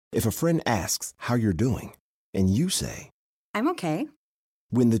If a friend asks how you're doing, and you say, I'm okay.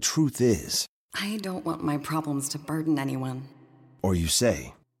 when the truth is, I don't want my problems to burden anyone. or you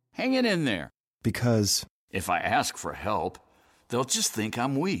say, hang it in there. because, If I ask for help, they'll just think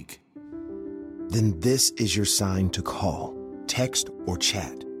I'm weak. then this is your sign to call, text, or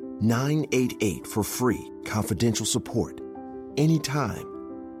chat 988 for free, confidential support. Anytime.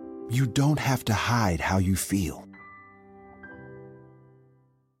 You don't have to hide how you feel.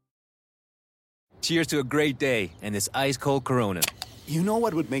 Cheers to a great day and this ice-cold Corona. You know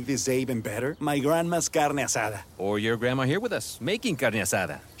what would make this day even better? My grandma's carne asada. Or your grandma here with us, making carne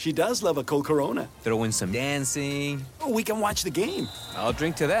asada. She does love a cold Corona. Throw in some dancing. Oh, we can watch the game. I'll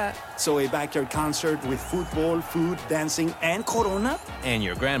drink to that. So a backyard concert with football, food, dancing, and Corona? And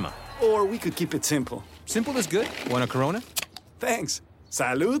your grandma. Or we could keep it simple. Simple is good. Want a Corona? Thanks.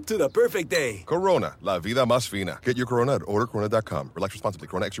 Salud to the perfect day. Corona, la vida más fina. Get your Corona at ordercorona.com. Relax responsibly.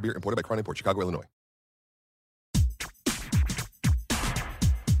 Corona Extra Beer, imported by Crown Imports, Chicago, Illinois.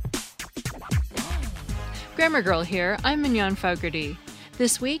 Grammar Girl here. I'm Mignon Fogarty.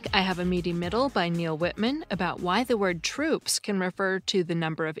 This week, I have a meaty middle by Neil Whitman about why the word troops can refer to the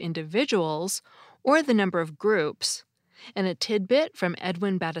number of individuals or the number of groups, and a tidbit from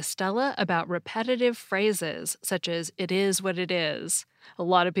Edwin Battistella about repetitive phrases such as "it is what it is." A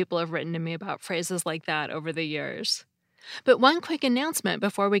lot of people have written to me about phrases like that over the years. But one quick announcement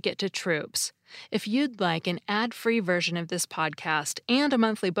before we get to troops. If you'd like an ad-free version of this podcast and a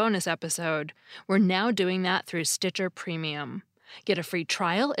monthly bonus episode, we're now doing that through Stitcher Premium. Get a free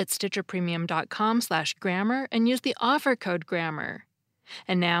trial at stitcherpremium.com/grammar and use the offer code GRAMMAR.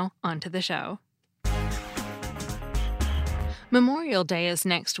 And now, on to the show. Memorial Day is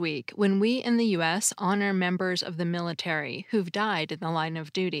next week, when we in the U.S. honor members of the military who've died in the line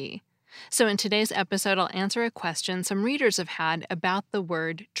of duty. So in today's episode, I'll answer a question some readers have had about the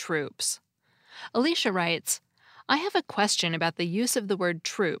word troops. Alicia writes, I have a question about the use of the word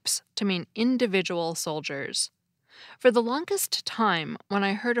troops to mean individual soldiers. For the longest time, when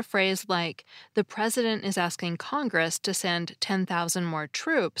I heard a phrase like, the president is asking Congress to send 10,000 more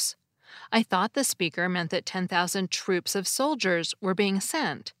troops, I thought the speaker meant that 10,000 troops of soldiers were being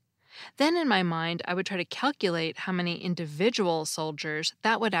sent. Then in my mind, I would try to calculate how many individual soldiers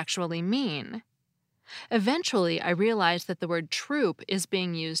that would actually mean. Eventually, I realized that the word troop is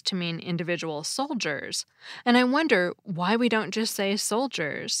being used to mean individual soldiers, and I wonder why we don't just say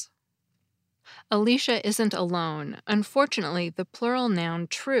soldiers. Alicia isn't alone. Unfortunately, the plural noun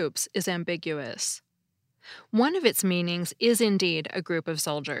troops is ambiguous. One of its meanings is indeed a group of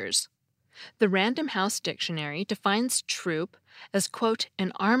soldiers. The Random House Dictionary defines troop as, quote,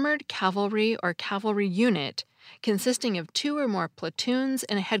 an armored cavalry or cavalry unit consisting of 2 or more platoons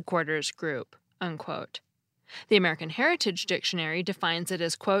in a headquarters group, unquote. The American Heritage Dictionary defines it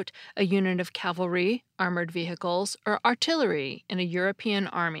as, quote, a unit of cavalry, armored vehicles, or artillery in a European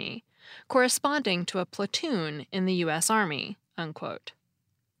army, corresponding to a platoon in the U.S. Army, unquote.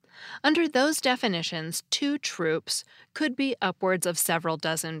 Under those definitions, 2 troops could be upwards of several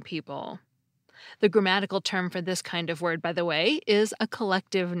dozen people. The grammatical term for this kind of word, by the way, is a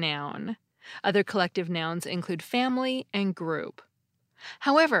collective noun. Other collective nouns include family and group.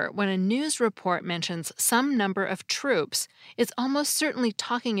 However, when a news report mentions some number of troops, it's almost certainly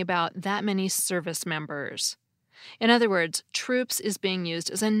talking about that many service members. In other words, troops is being used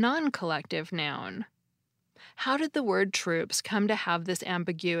as a non-collective noun. How did the word troops come to have this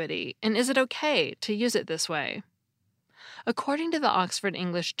ambiguity, and is it okay to use it this way? According to the Oxford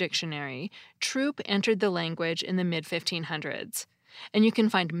English Dictionary, troop entered the language in the mid-1500s, and you can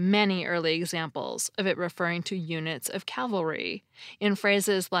find many early examples of it referring to units of cavalry in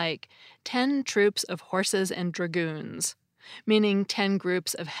phrases like 10 troops of horses and dragoons, meaning 10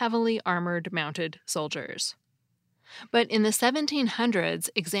 groups of heavily armored mounted soldiers. But in the 1700s,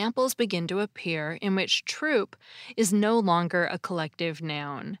 examples begin to appear in which troop is no longer a collective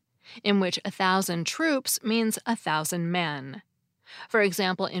noun, in which 1,000 troops means 1,000 men. For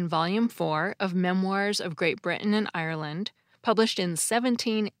example, in Volume 4 of Memoirs of Great Britain and Ireland, published in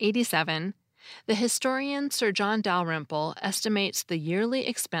 1787, the historian Sir John Dalrymple estimates the yearly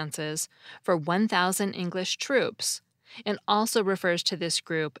expenses for 1,000 English troops, and also refers to this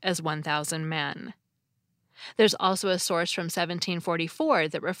group as 1,000 men. There's also a source from 1744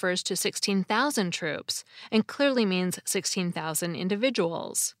 that refers to 16,000 troops and clearly means 16,000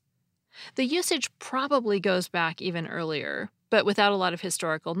 individuals. The usage probably goes back even earlier, but without a lot of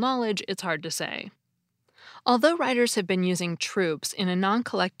historical knowledge, it's hard to say. Although writers have been using troops in a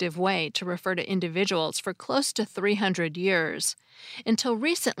non-collective way to refer to individuals for close to 300 years, until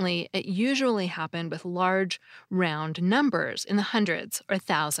recently it usually happened with large, round numbers in the hundreds or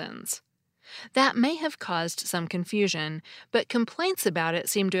thousands. That may have caused some confusion, but complaints about it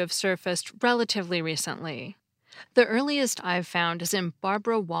seem to have surfaced relatively recently. The earliest I've found is in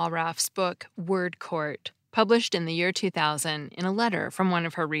Barbara Wallraff's book Word Court, published in the year 2000 in a letter from one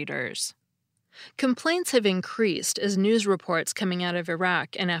of her readers. Complaints have increased as news reports coming out of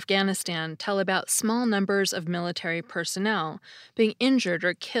Iraq and Afghanistan tell about small numbers of military personnel being injured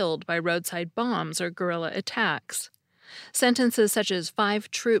or killed by roadside bombs or guerrilla attacks. Sentences such as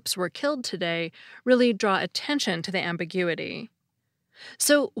 5 troops were killed today really draw attention to the ambiguity.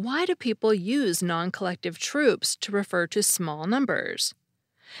 So why do people use non-collective troops to refer to small numbers?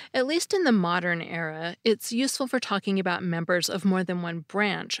 At least in the modern era, it's useful for talking about members of more than one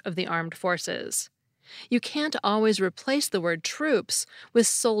branch of the armed forces. You can't always replace the word troops with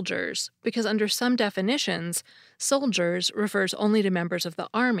soldiers because under some definitions, soldiers refers only to members of the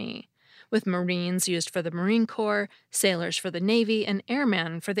Army, with Marines used for the Marine Corps, sailors for the Navy, and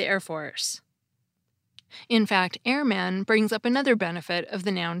airmen for the Air Force. In fact, airman brings up another benefit of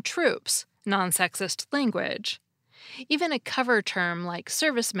the noun troops, non-sexist language. Even a cover term like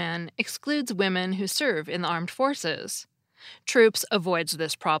servicemen excludes women who serve in the armed forces. Troops avoids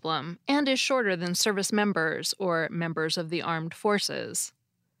this problem and is shorter than service members or members of the armed forces.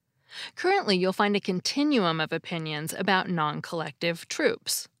 Currently, you'll find a continuum of opinions about non-collective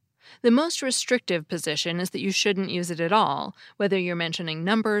troops. The most restrictive position is that you shouldn't use it at all, whether you're mentioning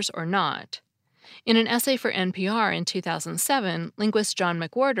numbers or not. In an essay for NPR in 2007, linguist John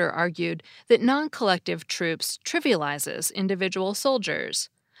McWhorter argued that non-collective troops trivializes individual soldiers,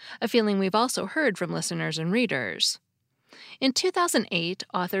 a feeling we've also heard from listeners and readers. In 2008,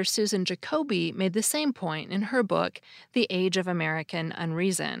 author Susan Jacoby made the same point in her book, The Age of American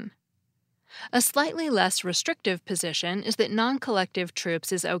Unreason. A slightly less restrictive position is that non-collective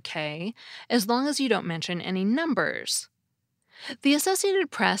troops is okay as long as you don't mention any numbers. The Associated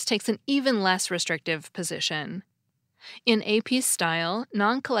Press takes an even less restrictive position. In AP's style,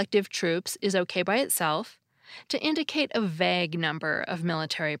 non-collective troops is okay by itself to indicate a vague number of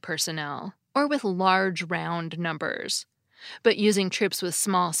military personnel, or with large round numbers, but using troops with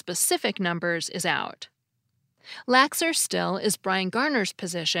small specific numbers is out. Laxer still is Brian Garner's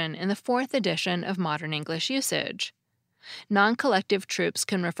position in the 4th edition of Modern English Usage. Non-collective troops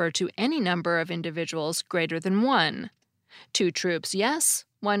can refer to any number of individuals greater than 1. 2 troops, yes.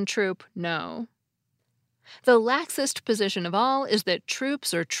 1 troop, no. The laxest position of all is that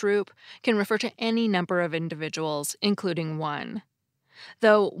troops or troop can refer to any number of individuals, including 1.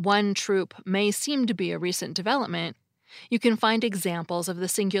 Though 1 troop may seem to be a recent development, you can find examples of the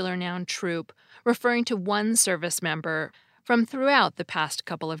singular noun troop referring to 1 service member from throughout the past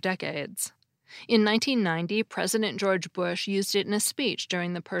couple of decades. In 1990, President George Bush used it in a speech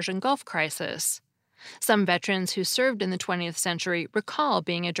during the Persian Gulf crisis. Some veterans who served in the 20th century recall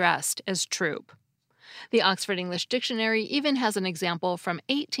being addressed as troop. The Oxford English Dictionary even has an example from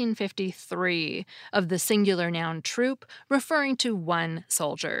 1853 of the singular noun troop referring to 1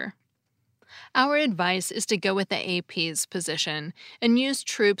 soldier. Our advice is to go with the AP's position and use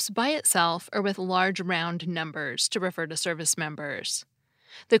troops by itself or with large round numbers to refer to service members.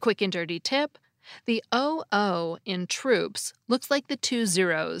 The quick and dirty tip: the OO in troops looks like the 2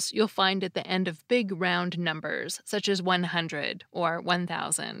 zeros you'll find at the end of big round numbers, such as 100 or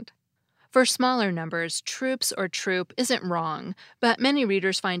 1,000. For smaller numbers, troops or troop isn't wrong, but many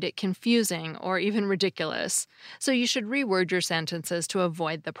readers find it confusing or even ridiculous, so you should reword your sentences to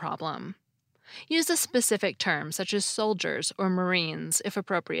avoid the problem. Use a specific term, such as soldiers or Marines, if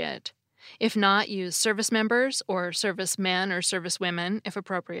appropriate. If not, use service members or servicemen or servicewomen, if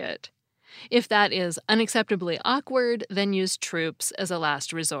appropriate. If that is unacceptably awkward, then use troops as a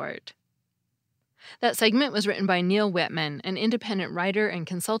last resort. That segment was written by Neil Whitman, an independent writer and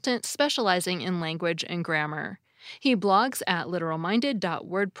consultant specializing in language and grammar. He blogs at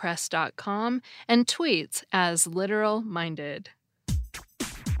literalminded.wordpress.com and tweets as literalminded.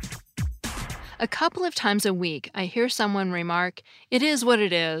 A couple of times a week, I hear someone remark, "It is what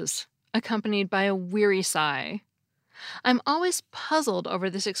it is," accompanied by a weary sigh. I'm always puzzled over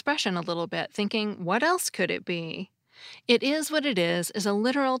this expression a little bit, thinking, what else could it be? "It is what it is" is a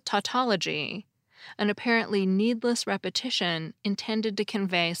literal tautology, an apparently needless repetition intended to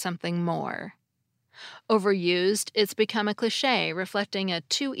convey something more. Overused, it's become a cliché reflecting a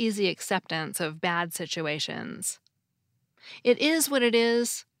too easy acceptance of bad situations. "It is what it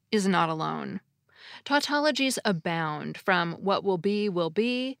is" not alone. Tautologies abound, from what will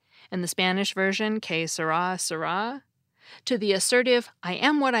be, in the Spanish version, que sera, sera, to the assertive, I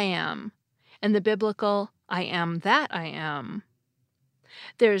am what I am, and the biblical, I am that I am.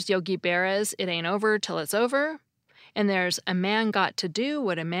 There's Yogi Berra's It Ain't Over Till It's Over, and there's A Man Got to Do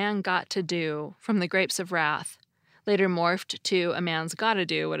What a Man Got to Do from The Grapes of Wrath, later morphed to A Man's Gotta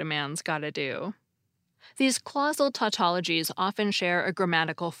Do What a Man's Gotta Do. These clausal tautologies often share a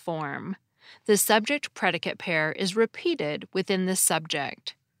grammatical form. The subject-predicate pair is repeated within the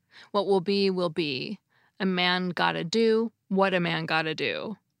subject. What will be, a man gotta do what a man gotta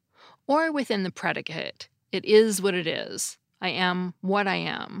do. Or within the predicate, it is what it is, I am what I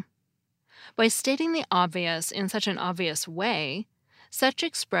am. By stating the obvious in such an obvious way, such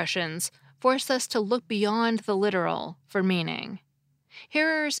expressions force us to look beyond the literal for meaning.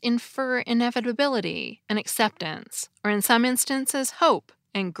 Hearers infer inevitability and acceptance, or in some instances, hope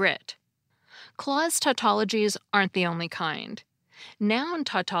and grit. Clause tautologies aren't the only kind. Noun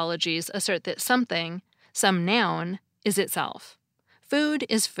tautologies assert that something, some noun, is itself. Food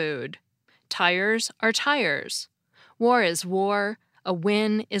is food. Tires are tires. War is war. A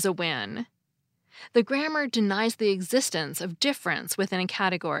win is a win. The grammar denies the existence of difference within a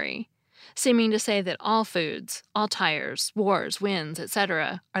category, seeming to say that all foods, all tires, wars, wins,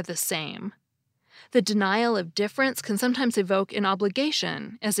 etc. are the same. The denial of difference can sometimes evoke an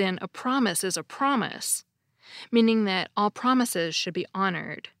obligation, as in a promise is a promise, meaning that all promises should be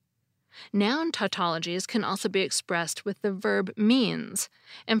honored. Noun tautologies can also be expressed with the verb means,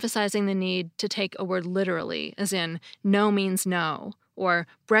 emphasizing the need to take a word literally, as in no means no, or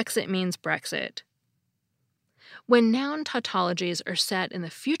Brexit means Brexit. When noun tautologies are set in the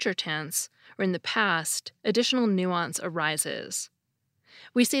future tense or in the past, additional nuance arises.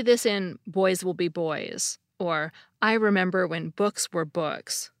 We see this in boys will be boys, or I remember when books were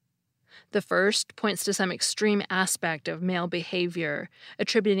books. The first points to some extreme aspect of male behavior,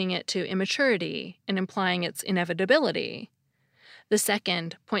 attributing it to immaturity and implying its inevitability. The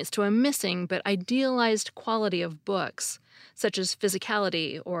second points to a missing but idealized quality of books, such as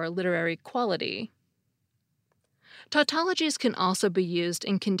physicality or literary quality. Tautologies can also be used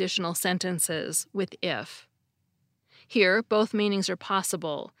in conditional sentences with if. Here, both meanings are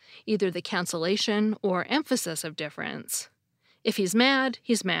possible, either the cancellation or emphasis of difference. If he's mad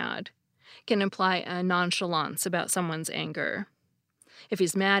can imply a nonchalance about someone's anger. If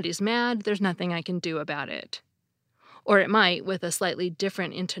he's mad, there's nothing I can do about it. Or it might, with a slightly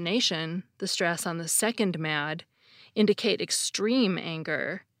different intonation, the stress on the second mad, indicate extreme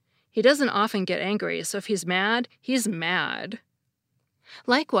anger. He doesn't often get angry, so if he's mad, he's mad.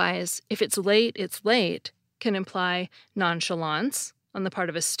 Likewise, if it's late, can imply nonchalance on the part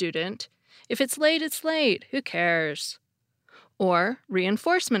of a student. If it's late, who cares? Or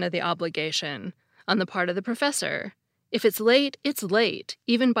reinforcement of the obligation on the part of the professor. If it's late,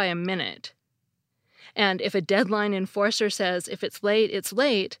 even by a minute. And if a deadline enforcer says, if it's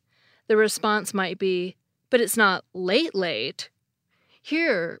late, the response might be, but it's not late.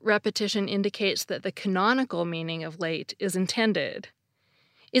 Here, repetition indicates that the canonical meaning of late is intended.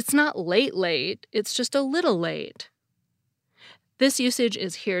 It's not late, it's just a little late. This usage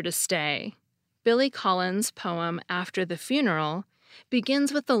is here to stay. Billy Collins' poem After the Funeral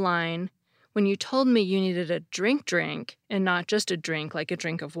begins with the line, when you told me you needed a drink, and not just a drink like a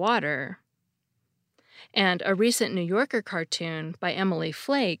drink of water. And a recent New Yorker cartoon by Emily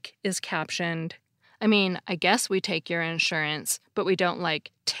Flake is captioned, I guess we take your insurance, but we don't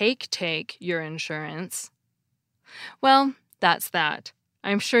take your insurance. Well, that's that.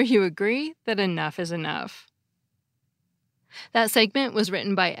 I'm sure you agree that enough is enough. That segment was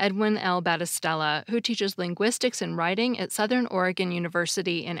written by Edwin L. Battistella, who teaches linguistics and writing at Southern Oregon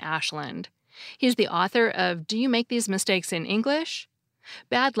University in Ashland. He's the author of Do You Make These Mistakes in English?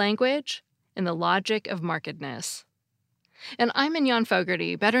 Bad Language and the Logic of Markedness. And I'm Mignon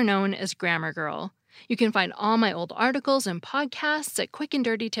Fogarty, better known as Grammar Girl. You can find all my old articles and podcasts at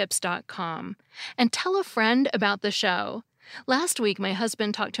quickanddirtytips.com. And tell a friend about the show. Last week, my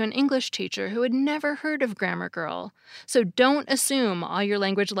husband talked to an English teacher who had never heard of Grammar Girl, so don't assume all your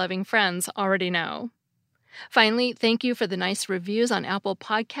language-loving friends already know. Finally, thank you for the nice reviews on Apple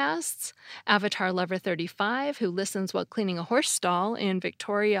Podcasts, Avatar Lover 35, who listens while cleaning a horse stall in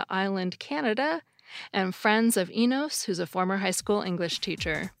Victoria Island, Canada, and Friends of Enos, who's a former high school English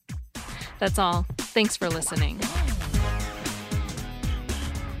teacher. That's all. Thanks for listening.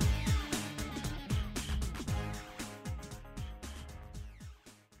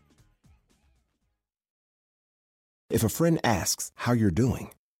 If a friend asks how you're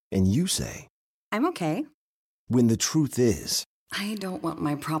doing, and you say, I'm okay. when the truth is, I don't want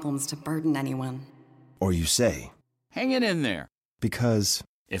my problems to burden anyone. Or you say, Hang it in there. because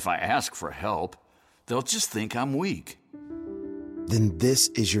If I ask for help, they'll just think I'm weak. then this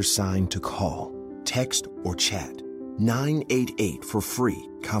is your sign to call, text, or chat 988 for free,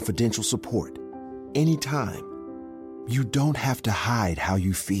 confidential support. Anytime. You don't have to hide how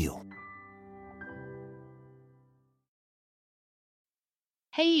you feel.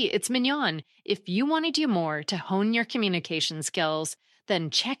 Hey, it's Mignon. If you want to do more to hone your communication skills, then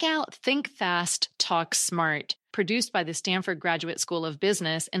check out Think Fast, Talk Smart, produced by the Stanford Graduate School of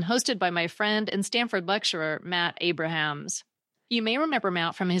Business and hosted by my friend and Stanford lecturer, Matt Abrahams. You may remember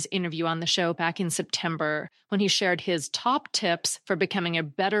Matt from his interview on the show back in September when he shared his top tips for becoming a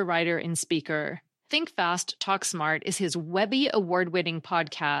better writer and speaker. Think Fast, Talk Smart is his Webby award-winning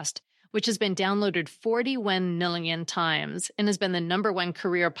podcast, which has been downloaded 41 million times and has been the #1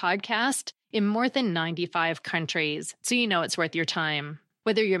 career podcast in more than 95 countries, so you know it's worth your time.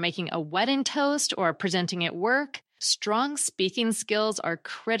 Whether you're making a wedding toast or presenting at work, strong speaking skills are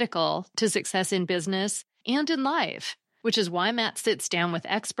critical to success in business and in life, which is why Matt sits down with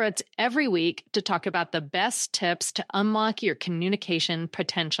experts every week to talk about the best tips to unlock your communication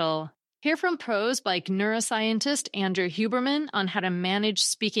potential. Hear from pros like neuroscientist Andrew Huberman on how to manage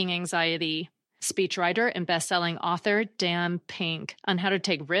speaking anxiety, speechwriter and best-selling author Dan Pink on how to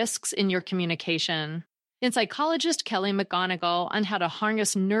take risks in your communication, and psychologist Kelly McGonigal on how to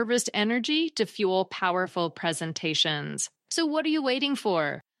harness nervous energy to fuel powerful presentations. So what are you waiting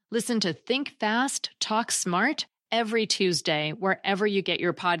for? Listen to Think Fast, Talk Smart every Tuesday, wherever you get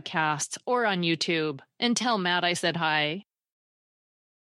your podcasts or on YouTube. And tell Matt I said hi.